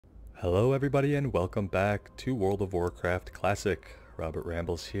Hello everybody and welcome back to World of Warcraft Classic. Robert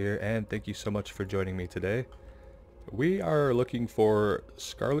Rambles here and thank you so much for joining me today. We are looking for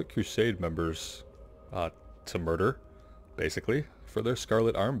Scarlet Crusade members to murder, basically, for their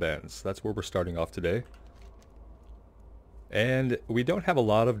Scarlet armbands. That's where we're starting off today. And we don't have a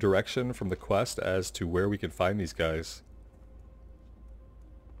lot of direction from the quest as to where we can find these guys.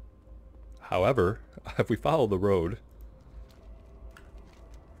 However, if we follow the road,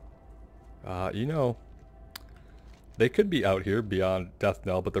 they could be out here beyond Death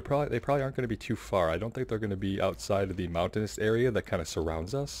Knell, but they probably aren't going to be too far. I don't think they're going to be outside of the mountainous area that kind of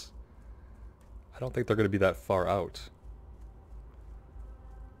surrounds us. I don't think they're going to be that far out.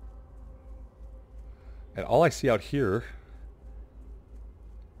 And all I see out here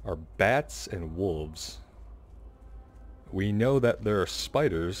are bats and wolves. We know that there are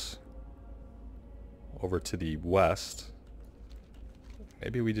spiders over to the west.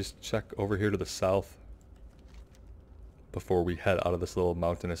 Maybe we just check over here to the south before we head out of this little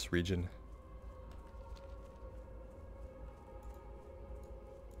mountainous region.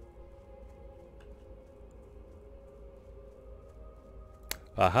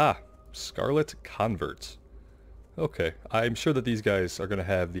 Aha! Scarlet Convert. Okay, I'm sure that these guys are going to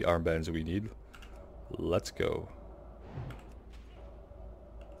have the armbands we need. Let's go.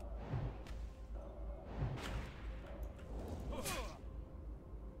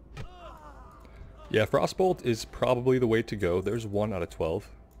 Yeah, Frostbolt is probably the way to go. There's 1 out of 12.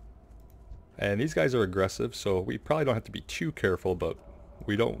 And these guys are aggressive, so we probably don't have to be too careful, but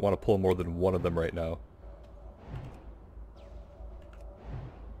we don't want to pull more than one of them right now.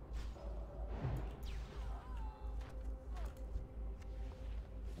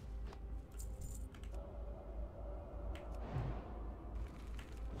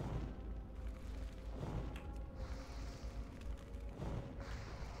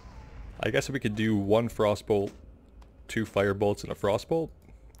 I guess we could do 1 Frostbolt, 2 Firebolts, and a Frostbolt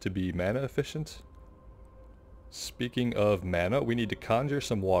to be mana efficient. Speaking of mana, we need to conjure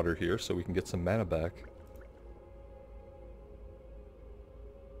some water here so we can get some mana back.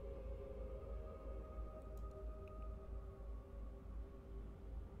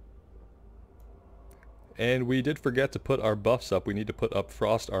 And we did forget to put our buffs up. We need to put up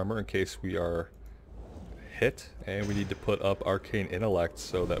Frost Armor in case we are hit, and we need to put up Arcane Intellect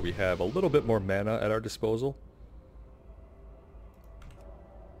so that we have a little bit more mana at our disposal.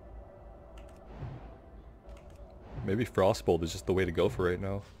 Maybe Frostbolt is just the way to go for right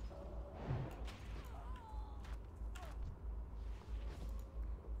now.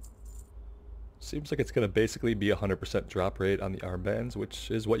 Seems like it's going to basically be 100% drop rate on the armbands, which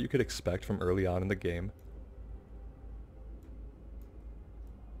is what you could expect from early on in the game.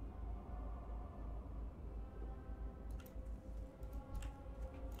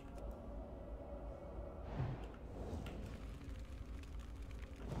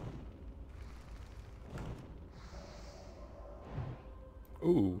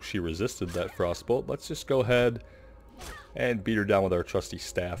 Ooh, she resisted that Frostbolt. Let's just go ahead and beat her down with our trusty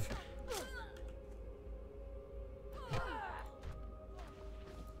staff.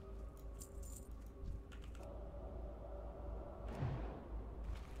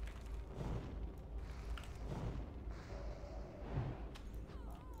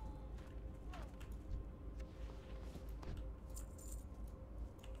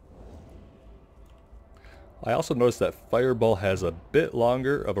 I also noticed that Fireball has a bit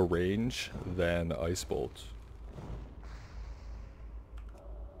longer of a range than Ice Bolt.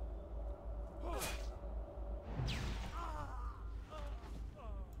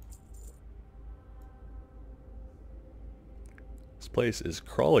 This place is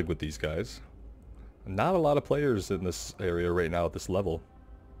crawling with these guys. Not a lot of players in this area right now at this level.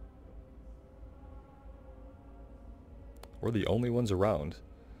 We're the only ones around.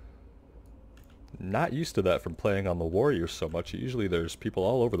 Not used to that from playing on the Warriors so much. Usually there's people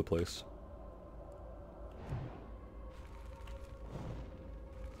all over the place.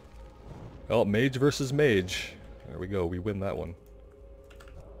 Oh, Mage versus Mage. There we go, we win that one.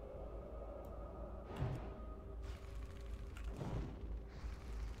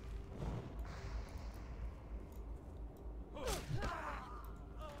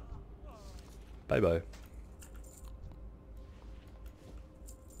 Bye-bye.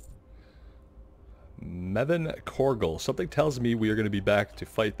 Mevin Korgel. Something tells me we are going to be back to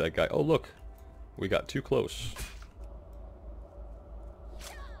fight that guy. Oh, look. We got too close.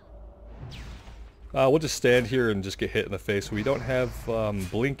 We'll just stand here and just get hit in the face. We don't have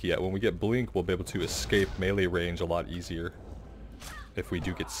Blink yet. When we get Blink, we'll be able to escape melee range a lot easier. If we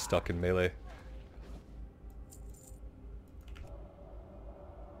do get stuck in melee.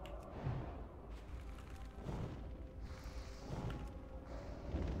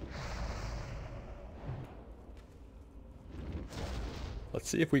 Let's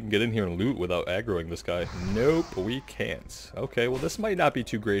see if we can get in here and loot without aggroing this guy. Nope, we can't. Okay, well this might not be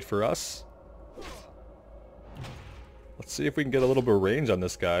too great for us. Let's see if we can get a little bit of range on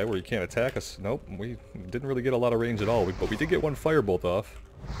this guy where he can't attack us. Nope, we didn't really get a lot of range at all, but we did get one firebolt off.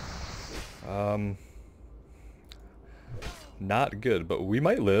 Not good, but we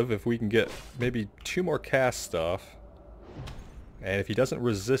might live if we can get maybe 2 more cast stuff. And if he doesn't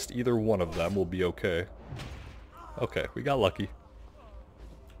resist either one of them, we'll be okay. Okay, we got lucky.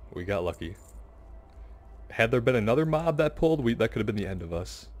 We got lucky. Had there been another mob that pulled, that could have been the end of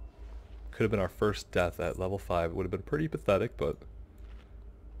us. Could have been our first death at level 5. It would have been pretty pathetic, but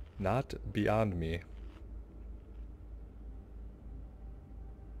not beyond me.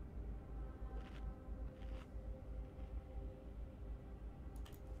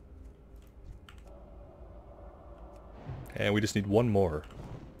 And we just need one more.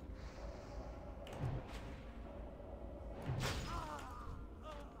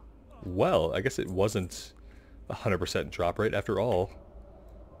 Well, I guess it wasn't 100% drop rate after all.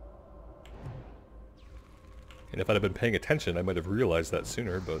 And if I'd have been paying attention, I might have realized that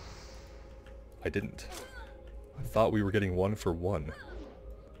sooner, but I didn't. I thought we were getting 1 for 1.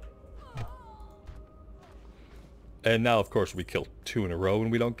 And now, of course, we kill 2 in a row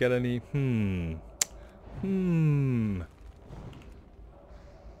and we don't get any.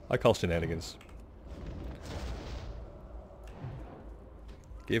 I call shenanigans.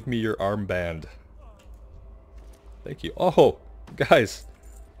 Give me your armband. Thank you. Oh, guys.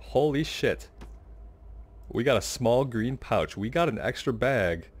 Holy shit. We got a small green pouch. We got an extra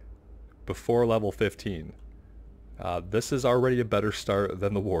bag before level 15. This is already a better start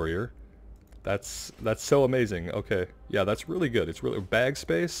than the warrior. That's so amazing. Okay. Yeah, that's really good. It's really bag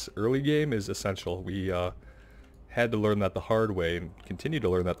space early game is essential. We had to learn that the hard way and continue to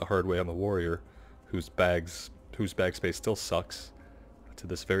learn that the hard way on the warrior, whose bag space still sucks to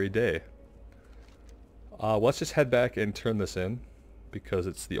this very day. Let's just head back and turn this in because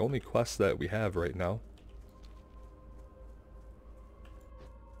it's the only quest that we have right now.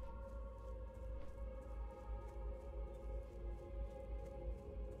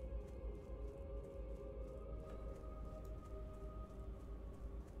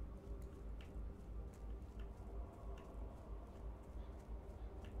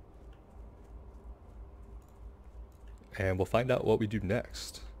 And we'll find out what we do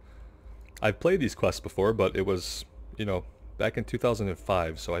next. I've played these quests before, but it was, you know, back in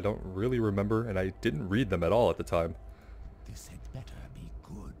 2005, so I don't really remember, and I didn't read them at all at the time. This had better be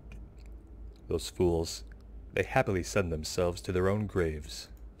good. Those fools. They happily send themselves to their own graves.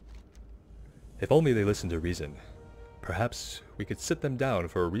 If only they listened to reason. Perhaps we could sit them down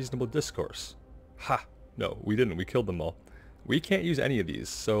for a reasonable discourse. Ha! No, we didn't. We killed them all. We can't use any of these,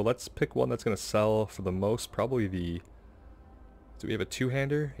 so let's pick one that's going to sell for the most. Probably the... Do we have a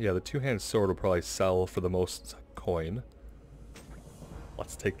two-hander? Yeah, the two-handed sword will probably sell for the most coin.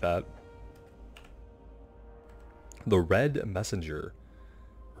 Let's take that. The Red Messenger.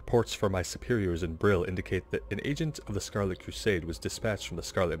 Reports from my superiors in Brill indicate that an agent of the Scarlet Crusade was dispatched from the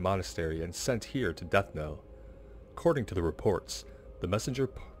Scarlet Monastery and sent here to Deathnell. According to the reports, the messenger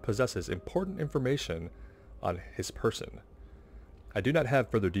possesses important information on his person. I do not have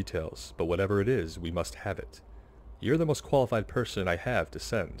further details, but whatever it is, we must have it. You're the most qualified person I have to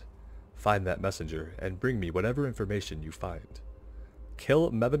send. Find that messenger, and bring me whatever information you find. Kill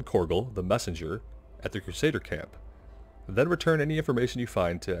Mevin Korgel, the messenger, at the Crusader camp. Then return any information you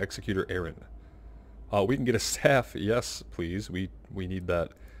find to Executor Aaron. We can get a staff, yes, please. We need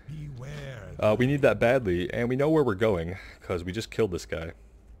that. Beware. We need that badly, and we know where we're going, because we just killed this guy.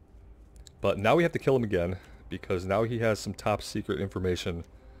 But now we have to kill him again, because now he has some top secret information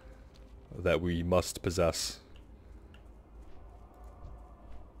that we must possess.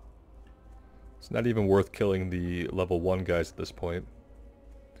 It's not even worth killing the level 1 guys at this point.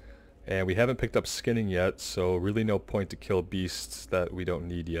 And we haven't picked up skinning yet, so really no point to kill beasts that we don't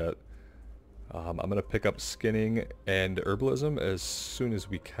need yet. I'm going to pick up skinning and herbalism as soon as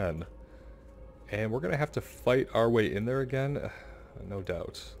we can. And we're going to have to fight our way in there again. No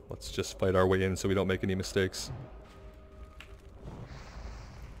doubt. Let's just fight our way in so we don't make any mistakes.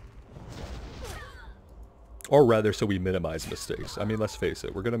 Or rather, so we minimize mistakes. I mean, let's face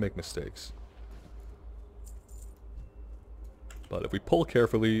it, we're going to make mistakes. But if we pull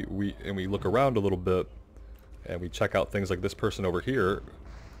carefully, and we look around a little bit, and we check out things like this person over here,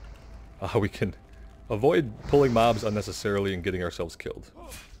 we can avoid pulling mobs unnecessarily and getting ourselves killed.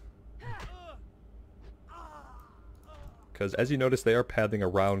 Because as you notice, they are pathing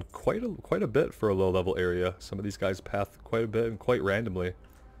around quite a bit for a low-level area. Some of these guys path quite a bit and quite randomly.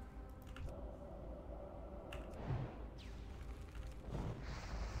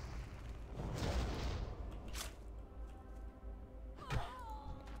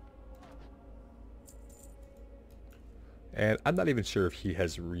 And I'm not even sure if he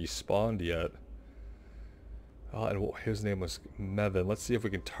has respawned yet. And his name was Mevin. Let's see if we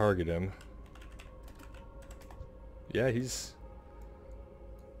can target him. Yeah, he's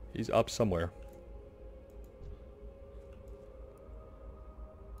up somewhere.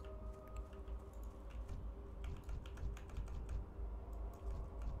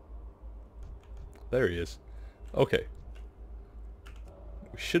 There he is. Okay.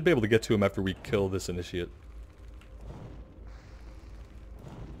 We should be able to get to him after we kill this initiate.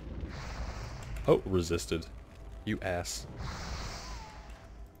 Oh, resisted. You ass.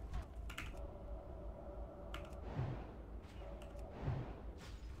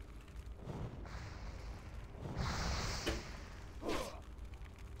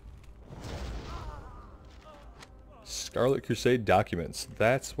 Scarlet Crusade documents.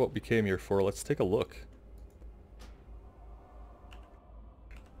 That's what we came here for. Let's take a look.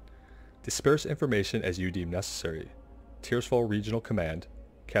 Disperse information as you deem necessary. Tearsfall Regional Command.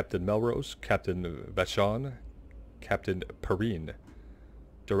 Captain Melrose, Captain Vachon, Captain Perrine.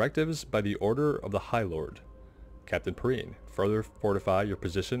 Directives by the order of the High Lord. Captain Perrine, further fortify your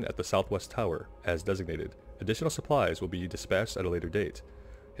position at the Southwest Tower, as designated. Additional supplies will be dispatched at a later date.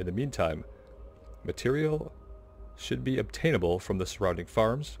 In the meantime, material should be obtainable from the surrounding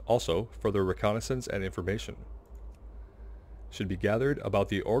farms. Also, further reconnaissance and information should be gathered about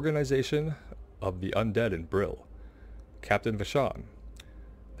the organization of the Undead in Brill. Captain Vachon,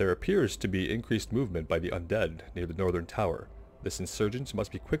 there appears to be increased movement by the Undead near the northern tower. This insurgence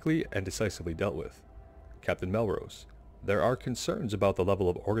must be quickly and decisively dealt with. Captain Melrose, there are concerns about the level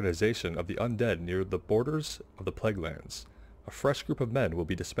of organization of the Undead near the borders of the Plaguelands. A fresh group of men will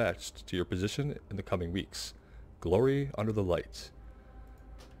be dispatched to your position in the coming weeks. Glory under the light.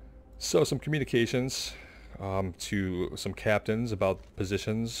 So some communications to some captains about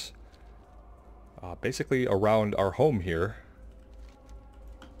positions basically around our home here.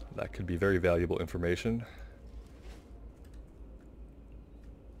 That could be very valuable information.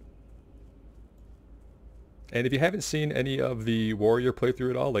 And if you haven't seen any of the warrior playthrough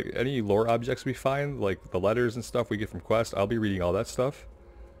at all, like any lore objects we find, like the letters and stuff we get from quest, I'll be reading all that stuff.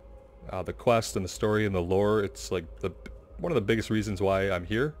 The quest and the story and the lore, it's like one of the biggest reasons why I'm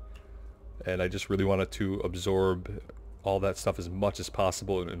here. And I just really wanted to absorb all that stuff as much as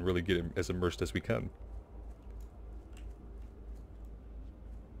possible and really get as immersed as we can.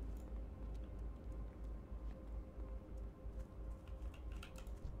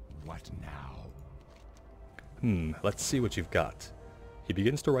 What now? Let's see what you've got. He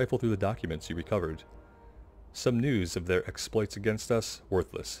begins to rifle through the documents you recovered. Some news of their exploits against us,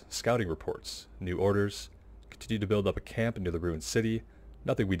 worthless. Scouting reports, new orders, continue to build up a camp near the ruined city,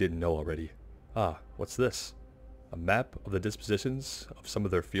 nothing we didn't know already. Ah, what's this? A map of the dispositions of some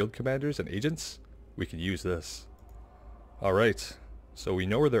of their field commanders and agents? We can use this. Alright, so we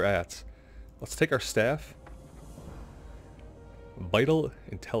know where they're at. Let's take our staff. Vital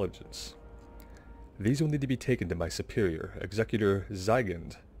intelligence. These will need to be taken to my superior, Executor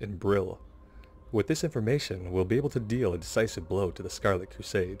Zygand in Brill. With this information, we'll be able to deal a decisive blow to the Scarlet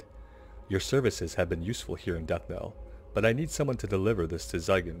Crusade. Your services have been useful here in Deathnell, but I need someone to deliver this to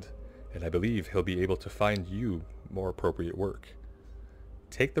Zygand, and I believe he'll be able to find you more appropriate work.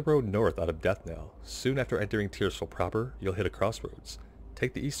 Take the road north out of Deathnell. Soon after entering Tearsfall proper, you'll hit a crossroads.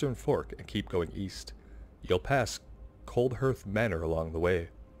 Take the eastern fork and keep going east. You'll pass Coldhearth Manor along the way.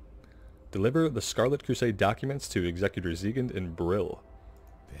 Deliver the Scarlet Crusade documents to Executor Zygand in Brill.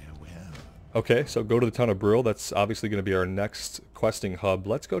 Farewell. Okay, so go to the town of Brill. That's obviously going to be our next questing hub.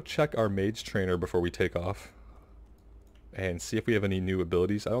 Let's go check our mage trainer before we take off. And see if we have any new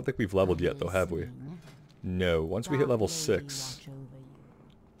abilities. I don't think we've leveled yet though, have we? No. Once we hit level 6.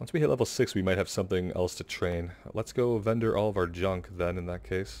 Once we hit level 6, we might have something else to train. Let's go vendor all of our junk then in that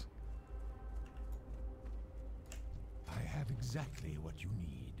case. I have exactly what you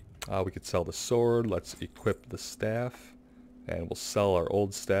need. We could sell the sword. Let's equip the staff. And we'll sell our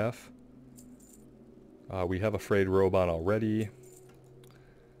old staff. We have a frayed robe on already.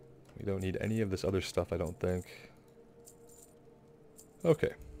 We don't need any of this other stuff, I don't think.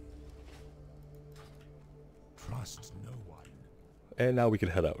 Okay. Trust no one. And now we can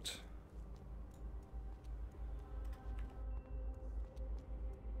head out.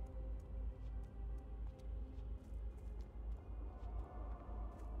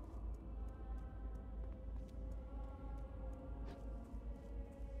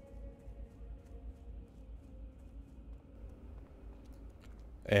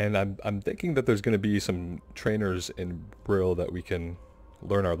 And I'm thinking that there's going to be some trainers in Brill that we can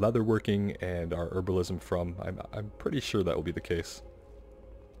learn our leatherworking and our herbalism from. I'm pretty sure that will be the case.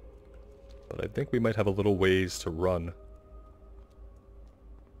 But I think we might have a little ways to run.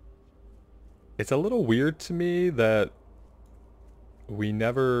 It's a little weird to me that we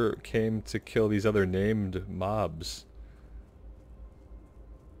never came to kill these other named mobs.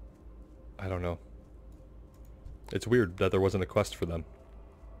 I don't know. It's weird that there wasn't a quest for them.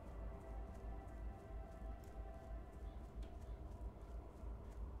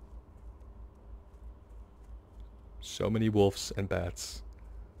 So many wolves and bats.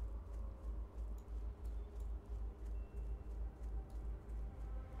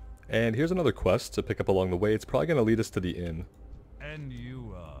 And here's another quest to pick up along the way. It's probably going to lead us to the inn. And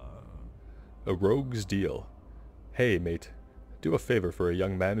you are... A rogue's deal. Hey, mate. Do a favor for a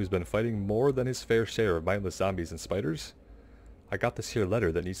young man who's been fighting more than his fair share of mindless zombies and spiders. I got this here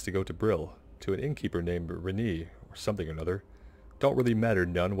letter that needs to go to Brill, to an innkeeper named Renee, or something or another. Don't really matter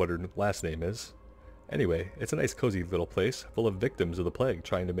none what her last name is. Anyway, it's a nice cozy little place, full of victims of the plague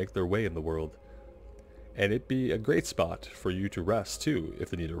trying to make their way in the world. And it'd be a great spot for you to rest, too, if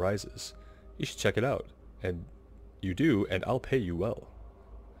the need arises. You should check it out. And you do, and I'll pay you well.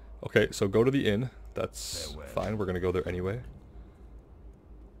 Okay, so go to the inn. That's fine, we're gonna go there anyway.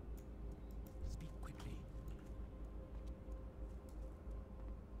 Speak quickly.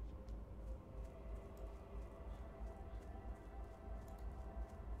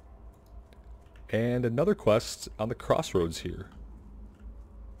 And another quest on the crossroads here.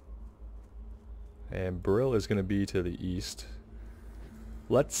 And Brill is going to be to the east.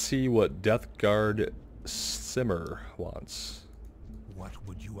 Let's see what Death Guard Simmer wants. What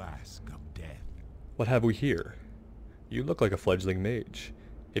would you ask of death? What have we here? You look like a fledgling mage.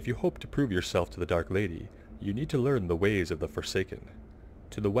 If you hope to prove yourself to the Dark Lady, you need to learn the ways of the Forsaken.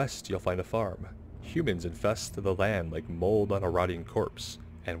 To the west you'll find a farm. Humans infest the land like mold on a rotting corpse.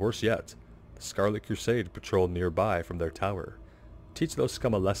 And worse yet, the Scarlet Crusade patrol nearby from their tower. Teach those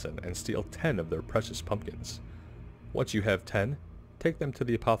scum a lesson and steal 10 of their precious pumpkins. Once you have 10, take them to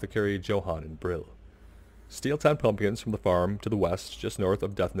the apothecary Johann in Brill. Steal 10 pumpkins from the farm to the west, just north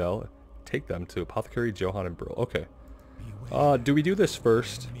of Deathnell. Take them to apothecary Johann in Brill. Okay. Do we do this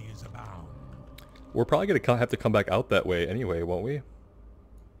first? We're probably going to have to come back out that way anyway, won't we?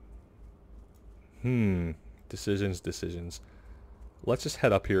 Decisions. Let's just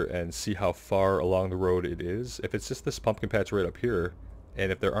head up here and see how far along the road it is. If it's just this pumpkin patch right up here,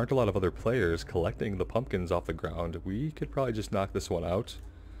 and if there aren't a lot of other players collecting the pumpkins off the ground, we could probably just knock this one out.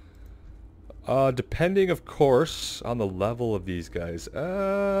 Depending, of course, on the level of these guys.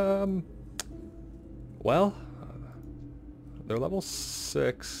 Well, they're level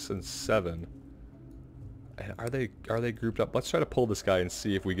 6 and 7. And are they grouped up? Let's try to pull this guy and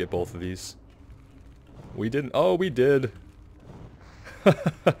see if we get both of these. We didn't. Oh, we did.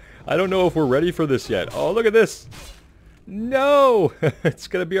 I don't know if we're ready for this yet. Oh, look at this. No! It's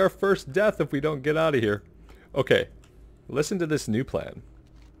going to be our first death if we don't get out of here. Okay. Listen to this new plan.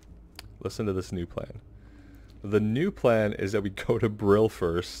 Listen to this new plan. The new plan is that we go to Brill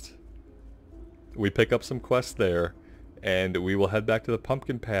first. We pick up some quests there. And we will head back to the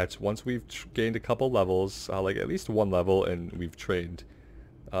pumpkin patch once we've gained a couple levels. Like at least one level and we've trained.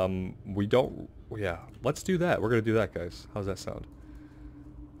 Yeah, let's do that. We're going to do that, guys. How's that sound?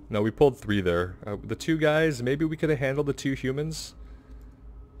 No, we pulled 3 there. The 2 guys, maybe we could have handled the 2 humans.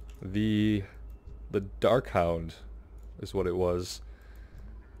 The Dark Hound is what it was.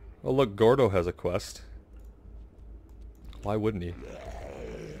 Oh look, Gordo has a quest. Why wouldn't he?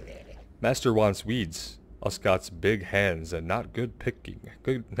 Master wants weeds. Us got's big hands and not good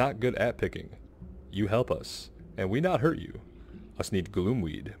at picking. You help us, and we not hurt you. Us need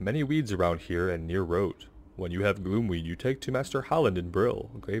gloomweed. Many weeds around here and near road. When you have gloomweed, you take to Master Holland in Brill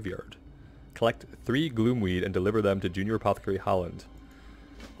graveyard. Collect 3 gloomweed and deliver them to Junior Apothecary Holland.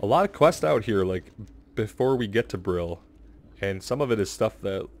 A lot of quests out here, like, before we get to Brill. And some of it is stuff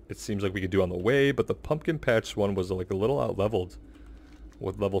that it seems like we could do on the way, but the pumpkin patch one was like a little out-leveled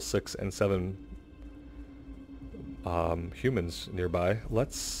with level 6 and 7 humans nearby.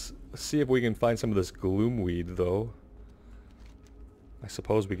 Let's see if we can find some of this gloomweed, though. I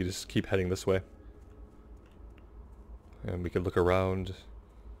suppose we could just keep heading this way. And we could look around.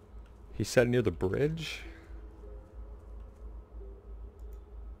 He said near the bridge.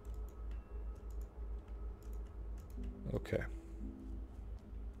 Okay.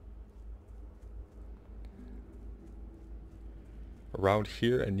 Around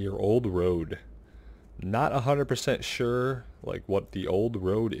here and near Old Road. Not 100% sure, like, what the Old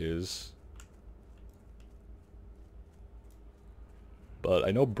Road is. But I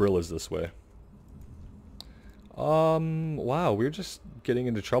know Brill is this way. Wow, we're just getting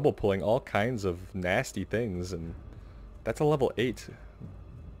into trouble pulling all kinds of nasty things, and that's a level 8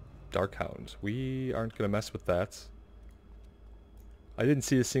 Dark Hound. We aren't going to mess with that. I didn't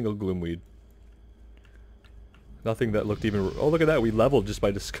see a single gloomweed. Nothing that looked even... Oh, look at that. We leveled just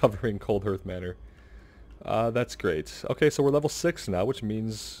by discovering Cold Earth Manor. That's great. Okay, so we're level 6 now, which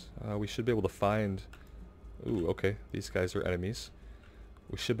means we should be able to find... Ooh, okay. These guys are enemies.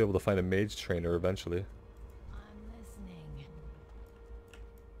 We should be able to find a mage trainer eventually. I'm listening.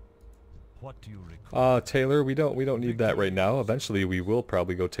 What do you require? Tailor, we don't need that right now. Eventually we will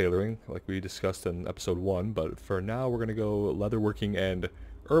probably go tailoring, like we discussed in episode 1, but for now we're gonna go leatherworking and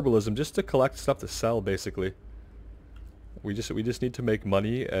herbalism just to collect stuff to sell, basically. We just need to make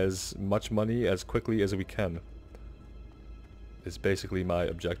money, as much money as quickly as we can. Is basically my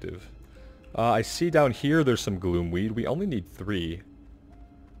objective. I see down here there's some gloomweed. We only need 3.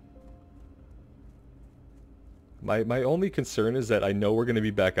 My only concern is that I know we're going to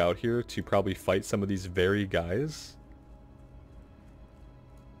be back out here to probably fight some of these very guys.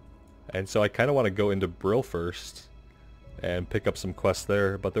 And so I kind of want to go into Brill first and pick up some quests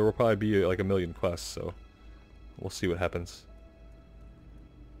there, but there will probably be like a million quests, so we'll see what happens.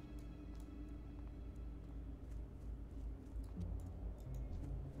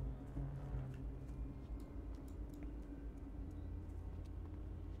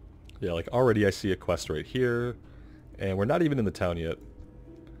 Yeah, like already I see a quest right here, and we're not even in the town yet.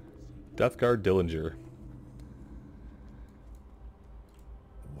 Deathguard Dillinger.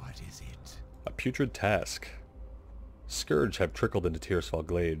 What is it? A putrid task. Scourge have trickled into Tearsfall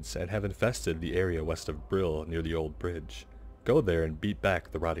Glades and have infested the area west of Brill near the old bridge. Go there and beat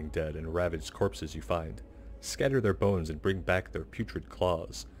back the rotting dead and ravaged corpses you find. Scatter their bones and bring back their putrid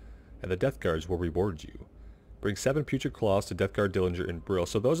claws, and the Deathguards will reward you. Bring 7 putrid claws to Deathguard Dillinger in Brill.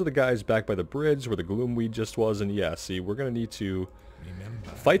 So those are the guys back by the bridge where the Gloomweed just was, and yeah, see, we're going to need to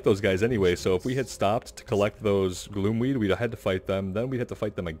fight those guys anyway. So if we had stopped to collect those Gloomweed, we'd have had to fight them, then we'd have to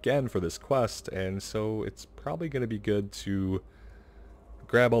fight them again for this quest, and so it's probably going to be good to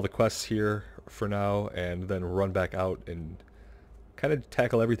grab all the quests here for now, and then run back out and kind of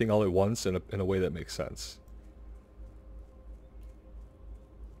tackle everything all at once in a way that makes sense.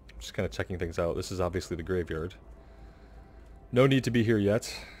 Just kind of checking things out. This is obviously the graveyard. No need to be here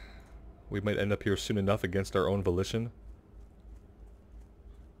yet. We might end up here soon enough against our own volition.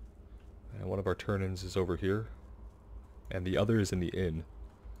 And one of our turn-ins is over here. And the other is in the inn.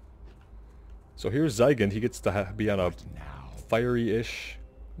 So here's Zygant. He gets to be on a fiery-ish...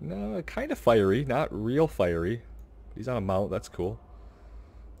 No, kind of fiery. Not real fiery. He's on a mount. That's cool.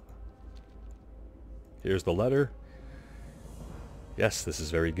 Here's the letter. Yes, this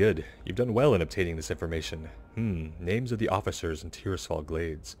is very good. You've done well in obtaining this information. Names of the officers in Tearsfall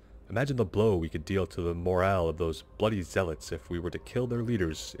Glades. Imagine the blow we could deal to the morale of those bloody zealots if we were to kill their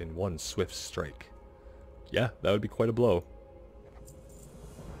leaders in one swift strike. Yeah, that would be quite a blow.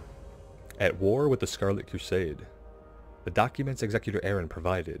 At war with the Scarlet Crusade. The documents Executor Aaron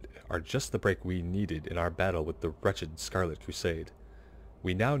provided are just the break we needed in our battle with the wretched Scarlet Crusade.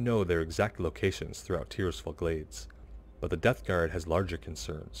 We now know their exact locations throughout Tearsfall Glades. But the Death Guard has larger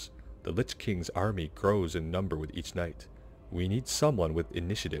concerns. The Lich King's army grows in number with each night. We need someone with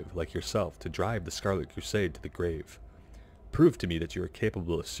initiative like yourself to drive the Scarlet Crusade to the grave. Prove to me that you are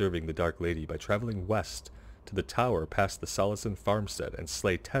capable of serving the Dark Lady by traveling west to the tower past the Solacen farmstead and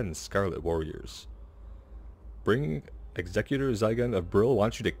slay 10 Scarlet Warriors. Bring Executor Zygon of Brill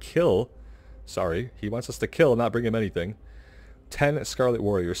wants you to kill... Sorry, he wants us to kill, not bring him anything. 10 Scarlet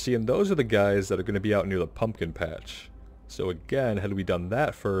Warriors. See, and those are the guys that are going to be out near the pumpkin patch. So again, had we done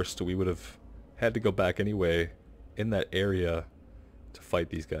that first, we would have had to go back anyway in that area to fight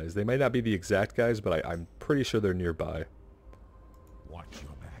these guys. They might not be the exact guys, but I'm pretty sure they're nearby. Watch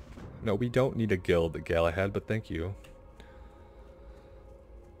your back. No, we don't need a guild, Galahad, but thank you.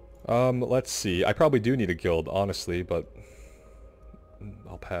 Let's see. I probably do need a guild, honestly, but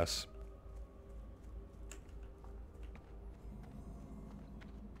I'll pass.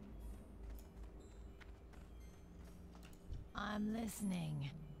 I'm listening.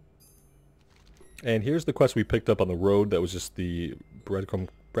 And here's the quest we picked up on the road that was just the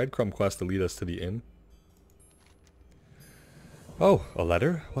breadcrumb quest to lead us to the inn. Oh, a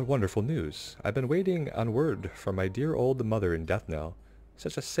letter? What wonderful news. I've been waiting on word from my dear old mother in death now.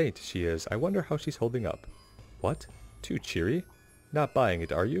 Such a saint she is. I wonder how she's holding up. What? Too cheery? Not buying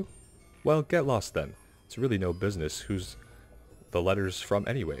it, are you? Well, get lost then. It's really no business who's the letter's from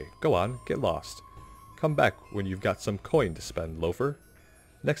anyway. Go on, get lost. Come back when you've got some coin to spend, loafer.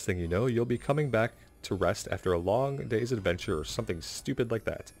 Next thing you know, you'll be coming back to rest after a long day's adventure or something stupid like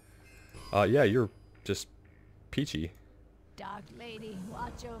that. Yeah, you're just peachy. Dark Lady,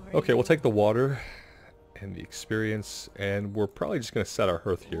 watch over Okay, you. we'll take the water and the experience, and we're probably just going to set our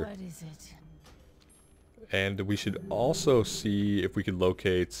hearth here. What is it? And we should also see if we could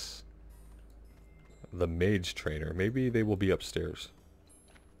locate the Mage trainer. Maybe they will be upstairs.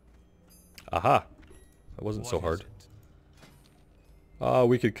 Aha! That wasn't so hard.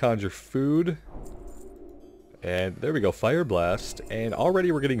 We could conjure food. And there we go, Fire Blast. And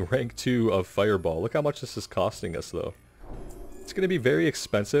already we're getting rank 2 of Fireball. Look how much this is costing us though. It's going to be very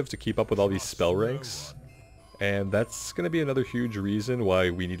expensive to keep up with all these spell ranks. And that's going to be another huge reason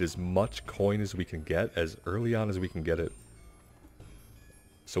why we need as much coin as we can get as early on as we can get it.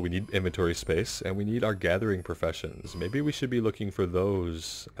 So we need inventory space, and we need our gathering professions. Maybe we should be looking for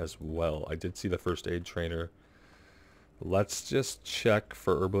those as well. I did see the first aid trainer. Let's just check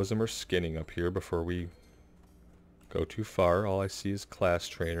for herbalism or skinning up here before we go too far. All I see is class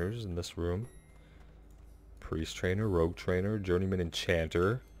trainers in this room. Priest trainer, rogue trainer, journeyman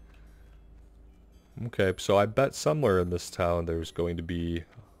enchanter. Okay, so I bet somewhere in this town there's going to be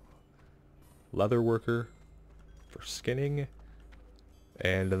leather worker for skinning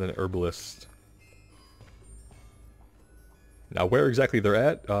and then an herbalist. Now where exactly they're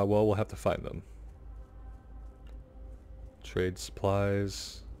at, well, we'll have to find them. Trade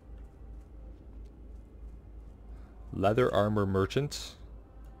supplies. Leather armor merchant.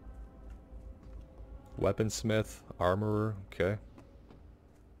 Weaponsmith, armorer, okay.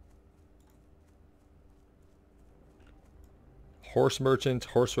 Horse merchant,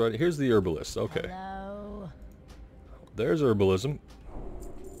 horse rider. Here's the herbalist. Okay. Hello. There's herbalism.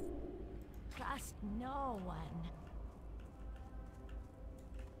 Trust no one.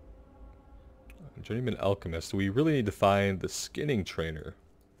 Journeyman alchemist. We really need to find the skinning trainer.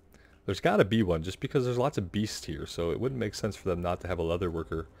 There's got to be one, just because there's lots of beasts here, so it wouldn't make sense for them not to have a leather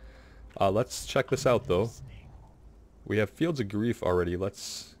worker. Let's check this out, though. We have Fields of Grief already.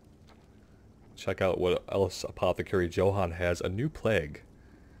 Let's check out what else Apothecary Johann has. A new plague.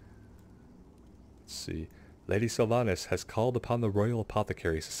 Let's see. Lady Sylvanas has called upon the Royal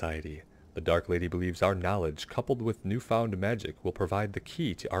Apothecary Society. The Dark Lady believes our knowledge, coupled with newfound magic, will provide the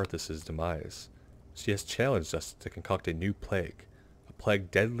key to Arthas's demise. She has challenged us to concoct a new plague. A plague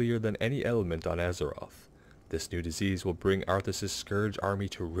deadlier than any element on Azeroth. This new disease will bring Arthas's Scourge army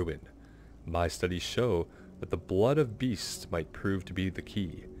to ruin. My studies show that the blood of beasts might prove to be the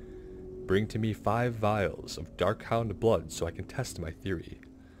key. Bring to me 5 vials of Darkhound blood so I can test my theory.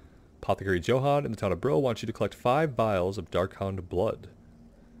 Apothecary Johann in the town of Brill wants you to collect 5 vials of Darkhound blood.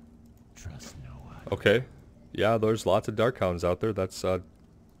 Trust no one. Okay. Yeah, there's lots of Darkhounds out there. That's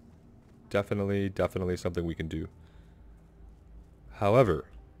definitely something we can do. However,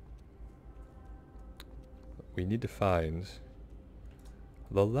 we need to find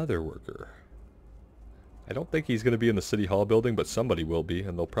the leather worker. I don't think he's going to be in the City Hall building, but somebody will be,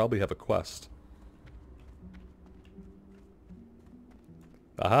 and they'll probably have a quest.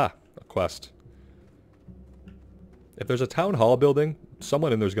 Aha! A quest. If there's a town hall building,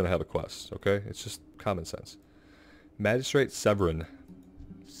 someone in there's going to have a quest, okay? It's just common sense. Magistrate Severin.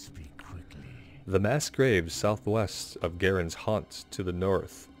 Speak quickly. The mass graves southwest of Garen's haunt to the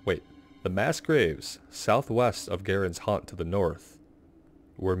north. Wait. The mass graves southwest of Garen's haunt to the north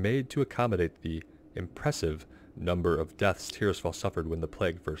were made to accommodate the impressive number of deaths Tirisfal suffered when the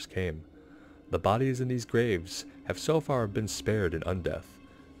plague first came. The bodies in these graves have so far been spared in Undeath,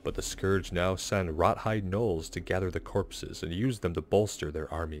 but the Scourge now send Rothhide gnolls to gather the corpses and use them to bolster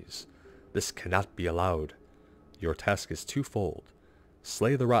their armies. This cannot be allowed. Your task is twofold.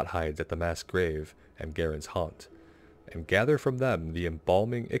 Slay the Rothides at the mass grave and Garen's haunt, and gather from them the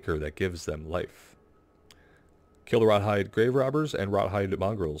embalming ichor that gives them life. Kill the Rothhide grave robbers and Rothhide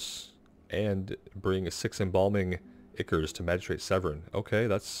mongrels, and bring 6 embalming ichors to Magistrate Severin. Okay,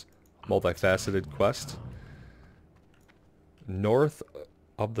 that's a multifaceted quest. North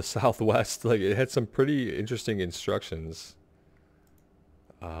of the southwest, like, it had some pretty interesting instructions.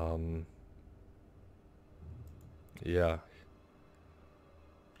 Yeah.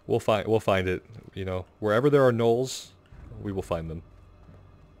 We'll find it, you know. Wherever there are gnolls, we will find them.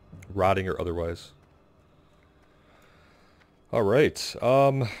 Rotting or otherwise. Alright,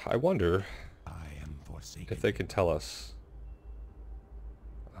 I wonder I am forsaken. if they can tell us.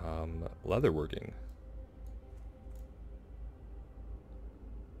 Leatherworking.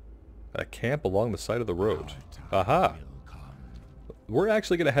 A camp along the side of the road. Aha! We're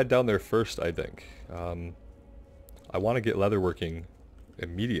actually going to head down there first, I think. I want to get leatherworking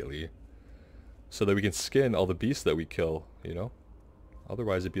immediately, so that we can skin all the beasts that we kill, you know?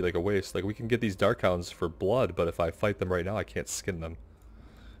 Otherwise it'd be like a waste. Like, we can get these Darkhounds for blood, but if I fight them right now, I can't skin them.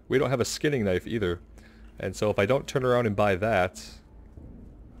 We don't have a skinning knife either. And so if I don't turn around and buy that,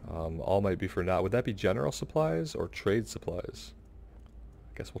 all might be for naught. Would that be general supplies or trade supplies?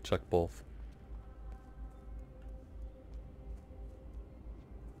 I guess we'll check both.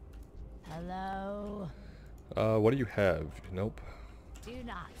 Hello. What do you have? Nope. Do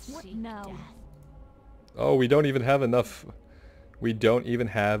not What seek now? death. Oh, we don't even have enough. We don't even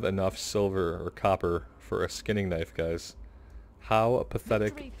have enough silver or copper for a skinning knife, guys. How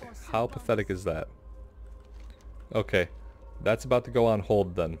pathetic. Victory for How Silvans. pathetic is that? Okay. That's about to go on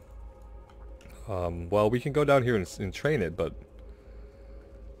hold then. Well, we can go down here and train it, but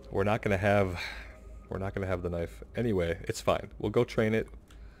we're not gonna have the knife. Anyway, it's fine. We'll go train it.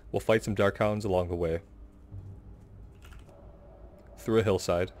 We'll fight some dark hounds along the way. Through a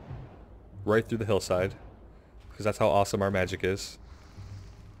hillside. Right through the hillside. Because that's how awesome our magic is.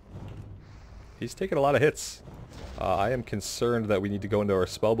 He's taking a lot of hits. I am concerned that we need to go into our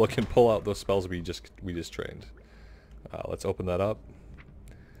spell book and pull out those spells we just trained. Let's open that up.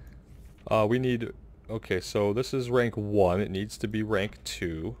 We need... Okay, so this is rank 1. It needs to be rank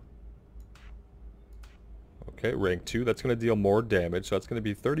 2. Okay, rank 2. That's going to deal more damage. So that's going to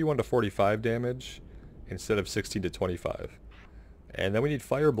be 31 to 45 damage instead of 16 to 25. And then we need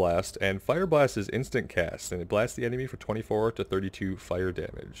Fire Blast. And Fire Blast is instant cast. And it blasts the enemy for 24 to 32 fire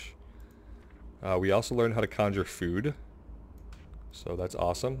damage. We also learned how to conjure food. So that's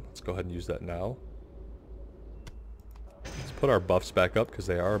awesome. Let's go ahead and use that now. Let's put our buffs back up because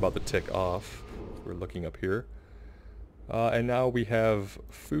they are about to tick off. We're looking up here. And now we have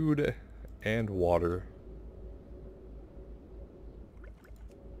food and water.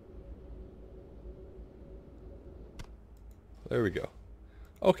 There we go.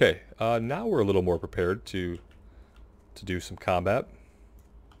 Okay, now we're a little more prepared to do some combat.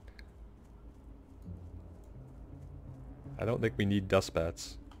 I don't think we need dust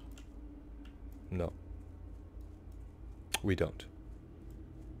bats. No. We don't.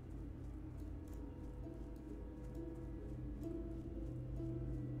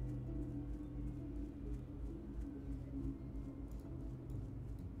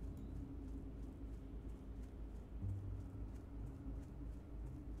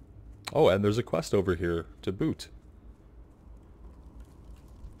 Oh, and there's a quest over here to boot.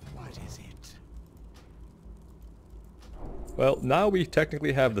 What is it? Well, now we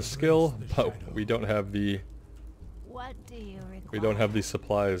technically have the skill, but we don't have the What do you require? we don't have the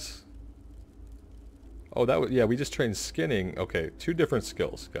supplies. Oh, that was, yeah, we just trained skinning. Okay, 2 different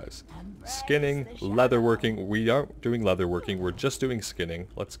skills, guys. Embrace Skinning, the leatherworking. We aren't doing leatherworking, we're just doing skinning.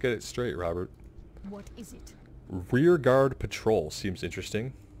 Let's get it straight, Robert. What is it? Rear guard patrol seems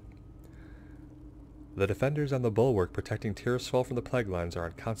interesting. The defenders on the bulwark protecting Tirisfal from the plague lines are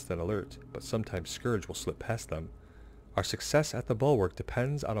on constant alert, but sometimes Scourge will slip past them. Our success at the bulwark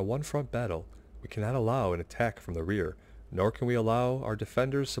depends on a one-front battle. We cannot allow an attack from the rear, nor can we allow our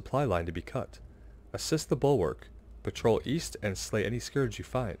defenders' supply line to be cut. Assist the bulwark. Patrol east and slay any Scourge you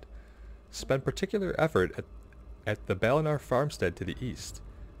find. Spend particular effort at the Balinar farmstead to the east.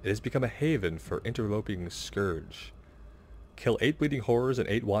 It has become a haven for interloping Scourge. Kill 8 bleeding horrors and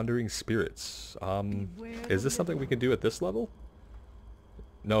 8 wandering spirits. Is this something we can do at this level?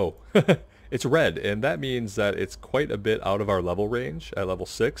 No. It's red, and that means that it's quite a bit out of our level range at level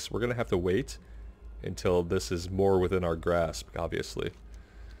 6. We're going to have to wait until this is more within our grasp, obviously.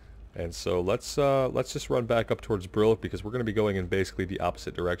 And so let's just run back up towards Brill because we're going to be going in basically the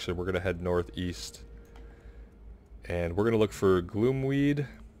opposite direction. We're going to head northeast. And we're going to look for Gloomweed.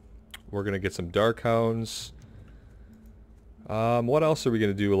 We're going to get some Dark Hounds. What else are we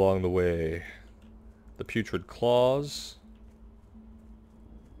going to do along the way? The Putrid Claws.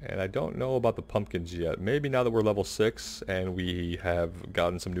 And I don't know about the pumpkins yet. Maybe now that we're level 6 and we have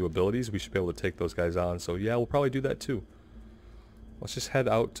gotten some new abilities, we should be able to take those guys on. So yeah, we'll probably do that too. Let's just head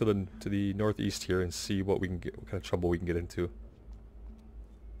out to the northeast here and see what we can get, what kind of trouble we can get into.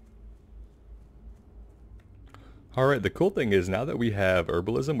 Alright, the cool thing is now that we have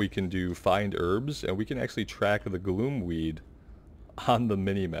herbalism, we can do find herbs, and we can actually track the gloomweed on the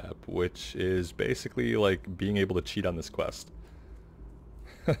minimap, which is basically like being able to cheat on this quest.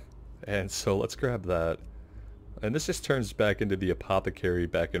 And so let's grab that. And this just turns back into the apothecary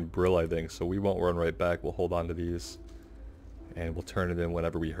back in Brill, I think, so we won't run right back. We'll hold on to these. And we'll turn it in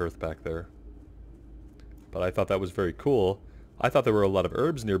whenever we hearth back there. But I thought that was very cool. I thought there were a lot of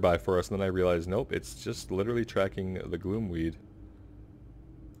herbs nearby for us, and then I realized, nope, it's just literally tracking the gloomweed.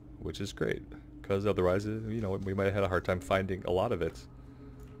 Which is great, because otherwise, you know, we might have had a hard time finding a lot of it.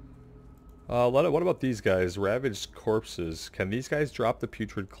 What about these guys? Ravaged corpses. Can these guys drop the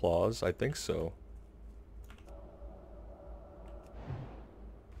putrid claws? I think so.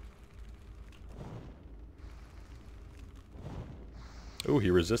 Ooh, he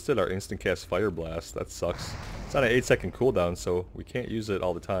resisted our instant cast fire blast. That sucks. It's on an 8-second cooldown, so we can't use it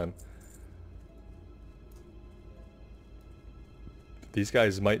all the time. These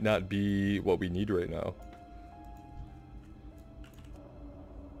guys might not be what we need right now.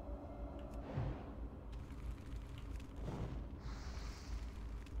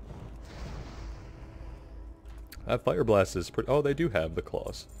 Fire Blast is pretty... Oh, they do have the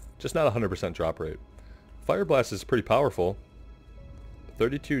claws. Just not 100% drop rate. Fire Blast is pretty powerful.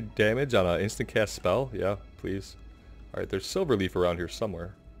 32 damage on an instant cast spell? Yeah, please. Alright, there's Silver Leaf around here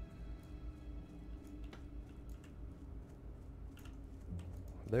somewhere.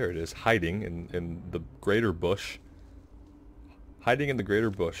 There it is, hiding in the greater bush. Hiding in the greater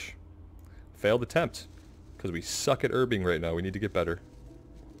bush. Failed attempt. Because we suck at herbing right now. We need to get better.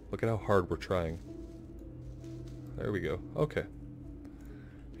 Look at how hard we're trying. There we go. Okay.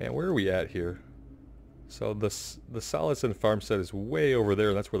 And where are we at here? So the Solacen farmstead is way over there,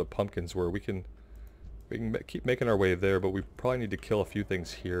 and that's where the pumpkins were. We can keep making our way there, but we probably need to kill a few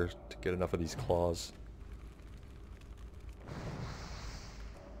things here to get enough of these claws.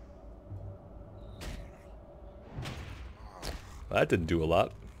 That didn't do a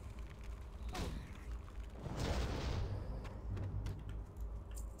lot.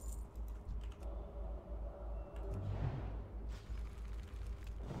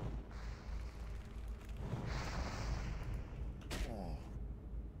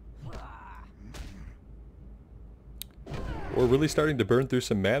 We're really starting to burn through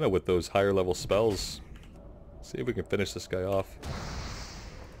some mana with those higher level spells. See if we can finish this guy off.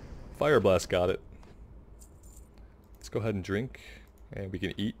 Fire Blast got it. Let's go ahead and drink, and we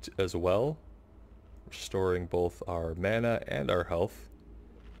can eat as well, restoring both our mana and our health.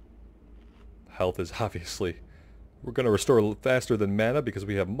 Health is obviously, we're going to restore faster than mana because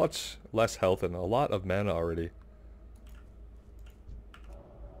we have much less health and a lot of mana already.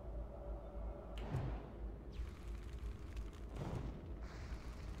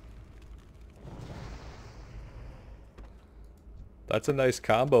 That's a nice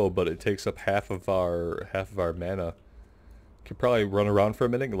combo, but it takes up half of our mana. Could probably run around for a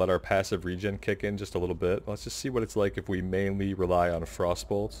minute and let our passive regen kick in just a little bit. Let's just see what it's like if we mainly rely on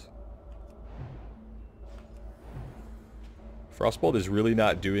Frostbolt. Frostbolt is really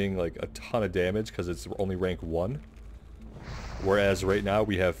not doing like a ton of damage because it's only rank 1. Whereas right now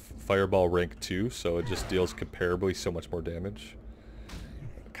we have Fireball rank 2, so it just deals comparably so much more damage.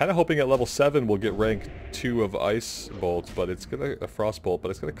 Kind of hoping at level 7 we'll get rank 2 of Ice Bolt, but it's gonna a Frostbolt, but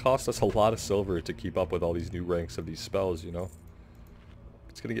it's gonna cost us a lot of silver to keep up with all these new ranks of these spells, you know.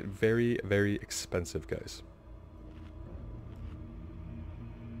 It's gonna get very, very expensive, guys.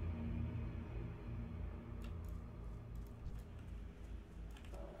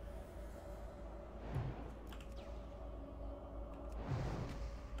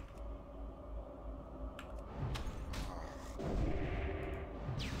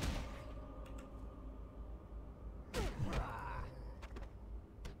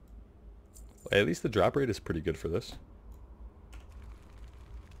 At least the drop rate is pretty good for this.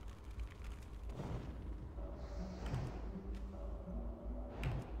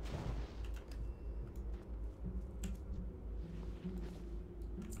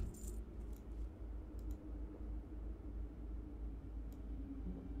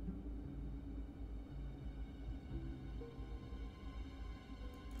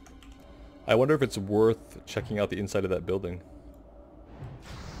 I wonder if it's worth checking out the inside of that building.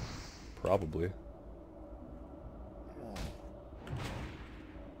 Probably.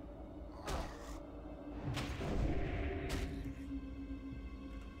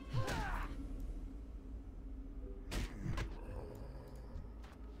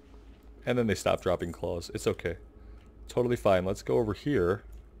 And then they stop dropping claws. It's okay. Totally fine. Let's go over here.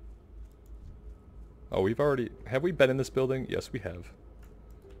 Oh, we've already... Have we been in this building? Yes, we have.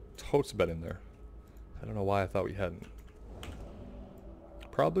 Totes been in there. I don't know why I thought we hadn't.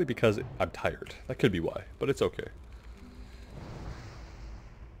 Probably because I'm tired. That could be why, but it's okay.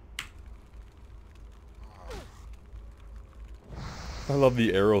 I love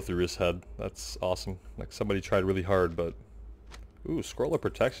the arrow through his head. That's awesome. Like somebody tried really hard, but... Ooh, Scroll of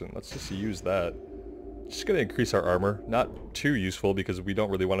Protection. Let's just use that. Just gonna increase our armor. Not too useful because we don't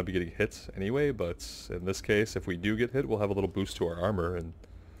really want to be getting hit anyway, but in this case, if we do get hit, we'll have a little boost to our armor, and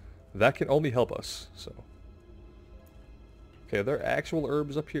that can only help us, so... Okay, are there actual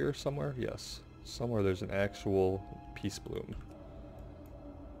herbs up here somewhere? Yes. Somewhere there's an actual Peace Bloom.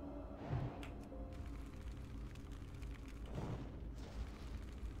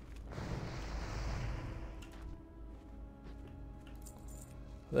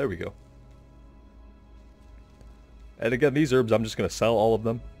 There we go. And again, these herbs, I'm just going to sell all of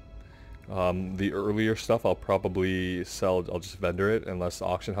them. The earlier stuff I'll probably sell, I'll just vendor it unless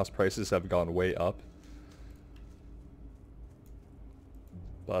auction house prices have gone way up.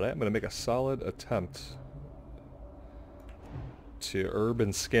 But I am going to make a solid attempt to herb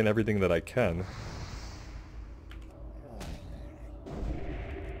and skin everything that I can.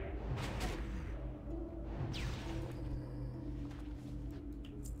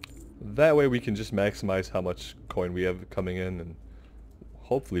 That way we can just maximize how much coin we have coming in and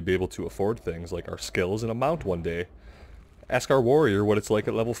hopefully be able to afford things like our skills and a mount one day. Ask our warrior what it's like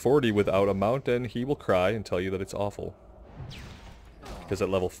at level 40 without a mount and he will cry and tell you that it's awful. Because at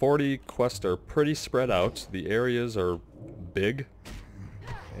level 40, quests are pretty spread out, the areas are big,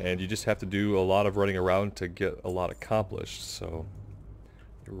 and you just have to do a lot of running around to get a lot accomplished, so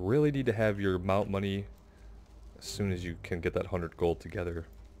you really need to have your mount money as soon as you can get that 100 gold together.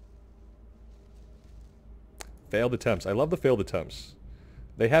 Failed attempts. I love the failed attempts.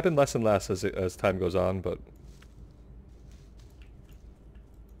 They happen less and less as time goes on, but...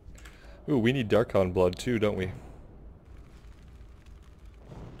 Ooh, we need Darkhound blood too, don't we?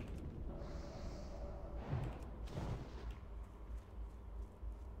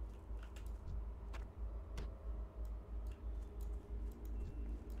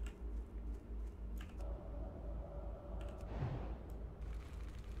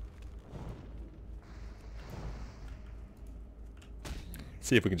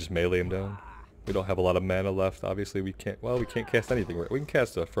 See if we can just melee him down. We don't have a lot of mana left. Obviously we can't, well, we can't cast anything. We can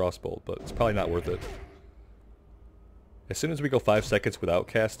cast a Frostbolt, but it's probably not worth it. As soon as we go 5 seconds without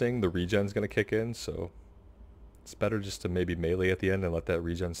casting, the regen's going to kick in, so it's better just to maybe melee at the end and let that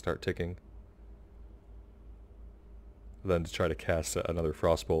regen start ticking than to try to cast another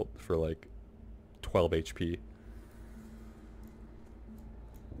Frostbolt for like 12 HP.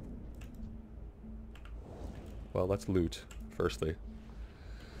 Well, let's loot, firstly.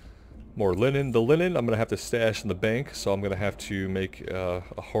 More linen. The linen I'm going to have to stash in the bank, so I'm going to have to make a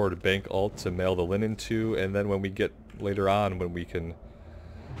horde bank alt to mail the linen to, and then when we get later on, when we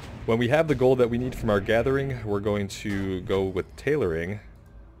have the gold that we need from our gathering, we're going to go with tailoring.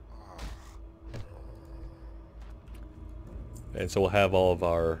 And so we'll have all of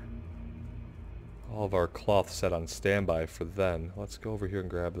our cloth set on standby for then. Let's go over here and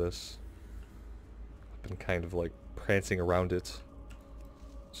grab this. I've been kind of like prancing around it.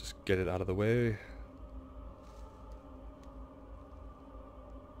 Just get it out of the way.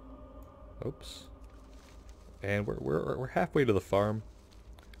 Oops. And we're halfway to the farm.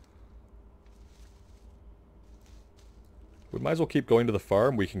 We might as well keep going to the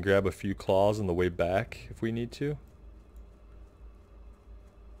farm. We can grab a few claws on the way back if we need to.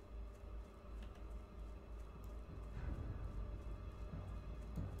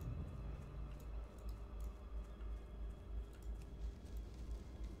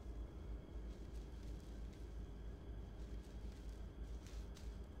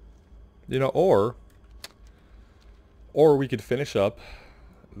 You know, or we could finish up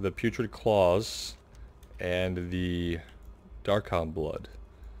the Putrid Claws and the Darkhound Blood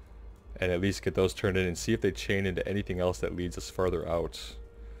and at least get those turned in and see if they chain into anything else that leads us farther out.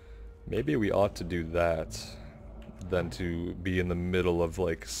 Maybe we ought to do that than to be in the middle of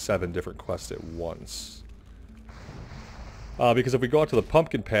like 7 different quests at once. Because if we go out to the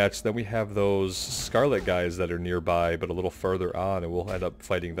pumpkin patch, then we have those scarlet guys that are nearby, but a little further on, and we'll end up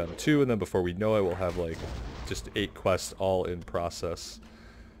fighting them too, and then before we know it, we'll have like just 8 quests all in process.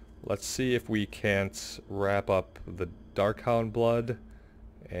 Let's see if we can't wrap up the Darkhound Blood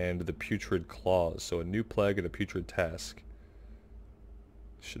and the Putrid Claws. So a new plague and a Putrid Task.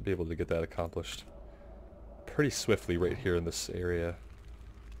 Should be able to get that accomplished pretty swiftly right here in this area.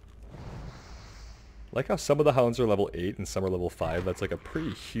 Like how some of the hounds are level 8 and some are level 5. That's like a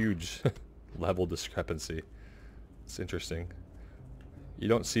pretty huge level discrepancy. It's interesting. You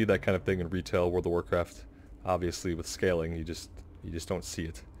don't see that kind of thing in retail World of Warcraft. Obviously with scaling, you just don't see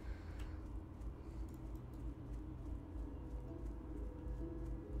it.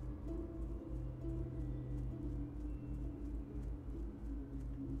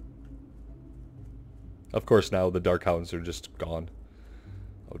 Of course now the Darkhounds are just gone.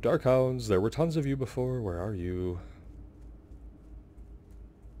 Oh, Darkhounds, there were tons of you before. Where are you?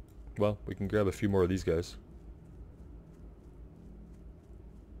 Well, we can grab a few more of these guys.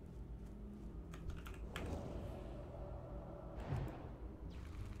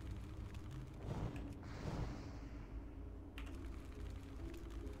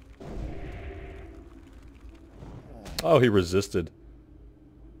 Oh, he resisted.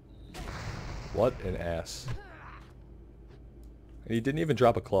 What an ass. And he didn't even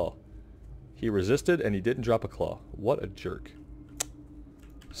drop a claw. He resisted and he didn't drop a claw. What a jerk.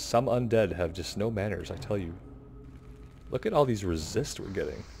 Some undead have just no manners, I tell you. Look at all these resists we're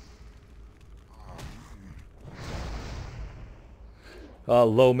getting.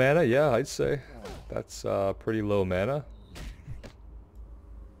 Low mana, yeah, I'd say. That's pretty low mana.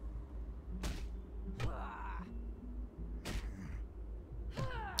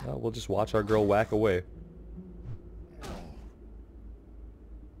 We'll just watch our girl whack away.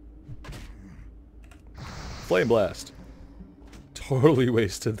 Flame Blast. Totally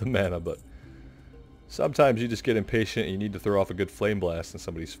wasted the mana, but sometimes you just get impatient and you need to throw off a good Flame Blast in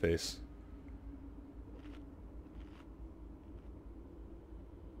somebody's face.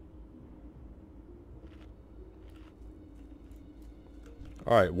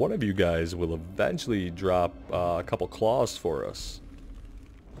 Alright, one of you guys will eventually drop a couple claws for us.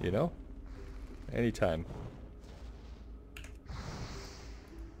 You know? Anytime.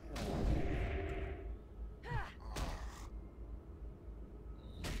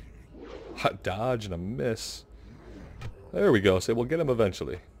 Hot dodge and a miss. There we go. So we'll get him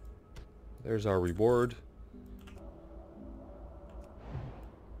eventually. There's our reward.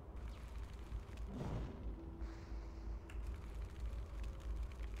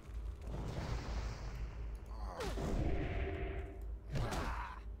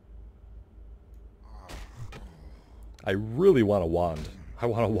 I really want a wand. I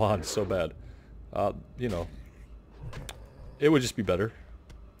want a wand so bad. You know, it would just be better.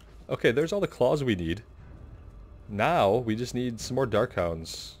 Okay, there's all the claws we need. Now, we just need some more Dark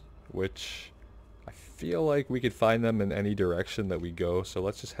Hounds, which I feel like we could find them in any direction that we go. So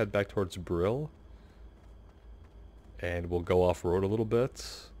let's just head back towards Brill. And we'll go off-road a little bit.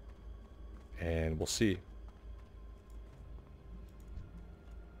 And we'll see.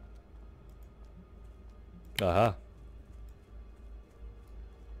 Aha.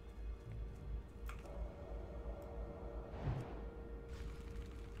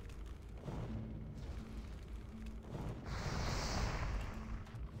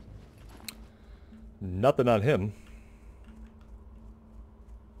 Nothing on him.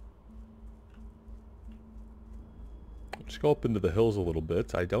 Let's go up into the hills a little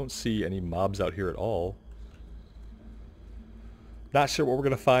bit. I don't see any mobs out here at all. Not sure what we're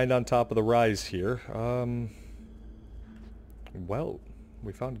going to find on top of the rise here. Well,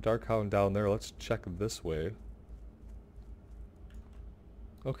 we found a Dark Hound down there. Let's check this way.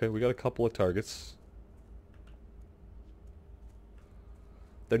 Okay, we got a couple of targets.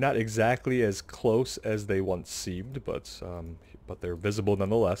 They're not exactly as close as they once seemed, but they're visible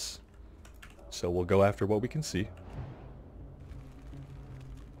nonetheless. So we'll go after what we can see.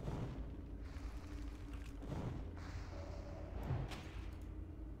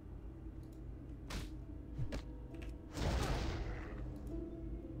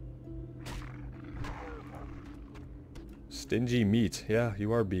 Stingy meat. Yeah,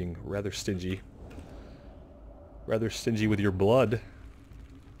 you are being rather stingy. Rather stingy with your blood.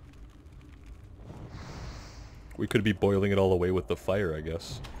 We could be boiling it all away with the fire, I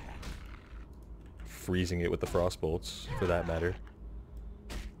guess. Freezing it with the frost bolts, for that matter.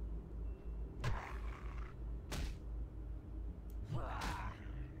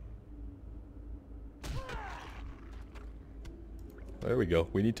 There we go.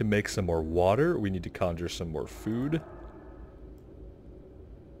 We need to make some more water. We need to conjure some more food.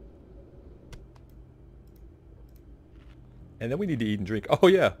 And then we need to eat and drink. Oh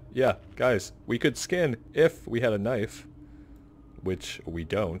yeah, yeah, guys. We could skin if we had a knife. Which we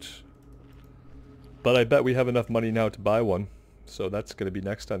don't. But I bet we have enough money now to buy one. So that's going to be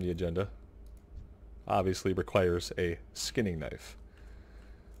next on the agenda. Obviously requires a skinning knife.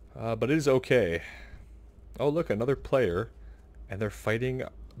 But it is okay. Oh look, another player. And they're fighting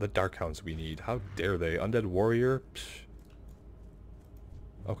the Dark Hounds we need. How dare they? Undead Warrior? Psh.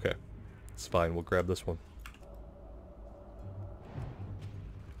 Okay. It's fine. We'll grab this one.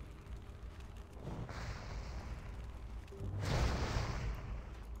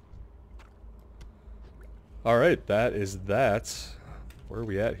 Alright, that is that. Where are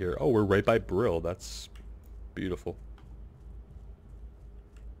we at here? Oh, we're right by Brill. That's beautiful.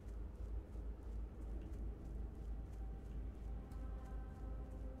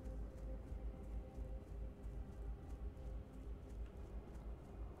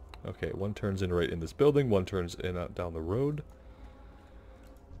 Okay, one turns in right in this building, one turns in out down the road.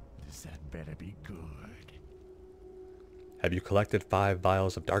 That better be good. Have you collected 5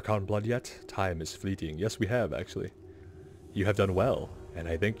 vials of Darkhound blood yet? Time is fleeting. Yes, we have, actually. You have done well, and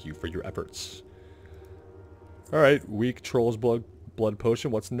I thank you for your efforts. Alright, weak Troll's blood potion,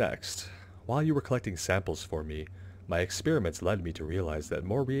 what's next? While you were collecting samples for me, my experiments led me to realize that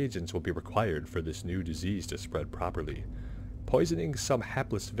more reagents will be required for this new disease to spread properly. Poisoning some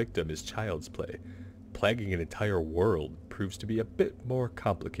hapless victim is child's play. Plaguing an entire world proves to be a bit more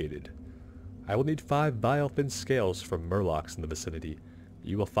complicated. I will need 5 vile thin scales from murlocs in the vicinity.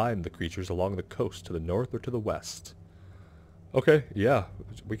 You will find the creatures along the coast to the north or to the west. Okay, yeah,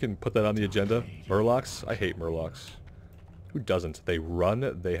 we can put that on the agenda. Murlocs? I hate Murlocs. Who doesn't? They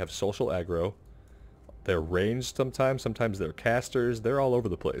run, they have social aggro. They're ranged sometimes, sometimes they're casters. They're all over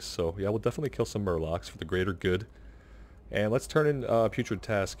the place. So yeah, we'll definitely kill some Murlocs for the greater good. And let's turn in Putrid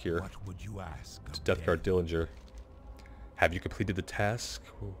Task here. What would you ask To of Deathguard death? Dillinger. Have you completed the task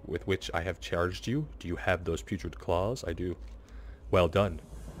with which I have charged you? Do you have those putrid claws? I do. Well done.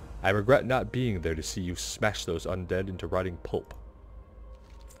 I regret not being there to see you smash those undead into rotting pulp.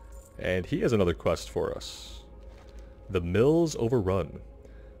 And he has another quest for us. The Mills Overrun.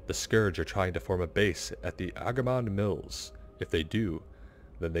 The Scourge are trying to form a base at the Agamond Mills. If they do,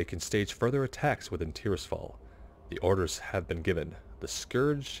 then they can stage further attacks within Tirisfal. The orders have been given. The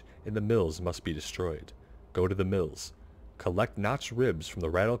Scourge in the mills must be destroyed. Go to the mills. Collect notched ribs from the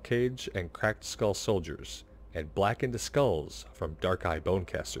rattle cage and cracked skull soldiers, and blackened skulls from dark eye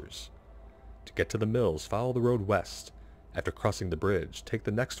bonecasters. To get to the mills, follow the road west. After crossing the bridge, take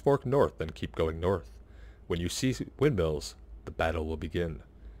the next fork north and keep going north. When you see windmills, the battle will begin.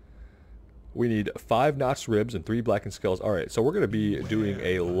 We need 5 notched ribs and 3 blackened skulls. Alright, so we're going to be doing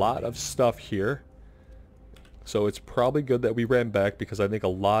a lot of stuff here. So it's probably good that we ran back because I think a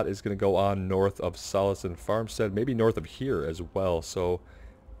lot is going to go on north of Solace and Farmstead, maybe north of here as well. So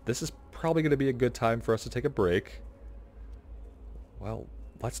this is probably going to be a good time for us to take a break. Well,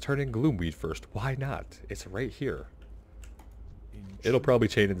 let's turn in Gloomweed first. Why not? It's right here. It'll probably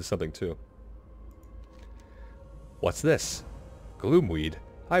chain into something too. What's this? Gloomweed?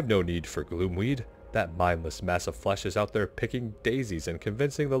 I've no need for Gloomweed. That mindless mass of flesh is out there picking daisies and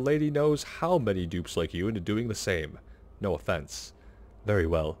convincing the lady knows how many dupes like you into doing the same. No offense. Very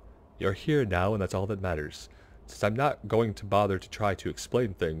well. You're here now and that's all that matters. Since I'm not going to bother to try to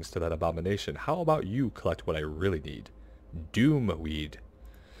explain things to that abomination, how about you collect what I really need? Doomweed.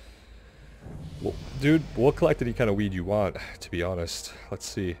 Well, dude, we'll collect any kind of weed you want, to be honest. Let's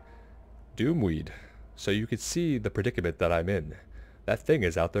see. Doomweed. So you can see the predicament that I'm in. That thing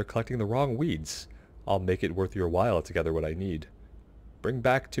is out there collecting the wrong weeds. I'll make it worth your while to gather what I need. Bring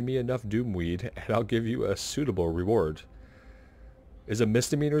back to me enough Doomweed, and I'll give you a suitable reward. Is a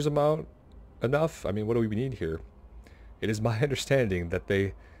misdemeanor's amount enough? I mean, what do we need here? It is my understanding that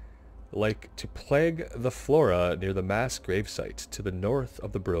they like to plague the flora near the mass gravesite to the north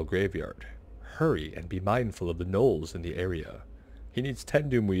of the Brill graveyard. Hurry and be mindful of the gnolls in the area. He needs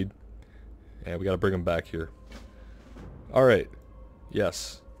 10 Doomweed, and we gotta bring him back here. Alright.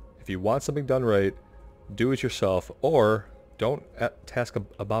 Yes. If you want something done right, do it yourself, or don't task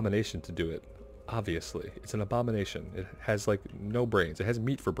Abomination to do it. Obviously. It's an abomination. It has, like, no brains. It has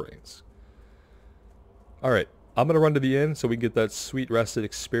meat for brains. Alright. I'm going to run to the inn so we can get that sweet rested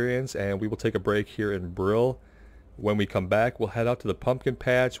experience, and we will take a break here in Brill. When we come back, we'll head out to the pumpkin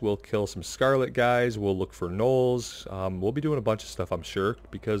patch. We'll kill some scarlet guys. We'll look for gnolls. We'll be doing a bunch of stuff, I'm sure,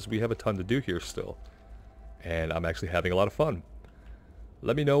 because we have a ton to do here still. And I'm actually having a lot of fun.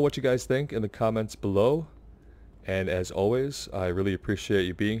 Let me know what you guys think in the comments below. And as always, I really appreciate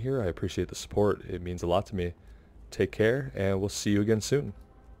you being here. I appreciate the support. It means a lot to me. Take care, and we'll see you again soon.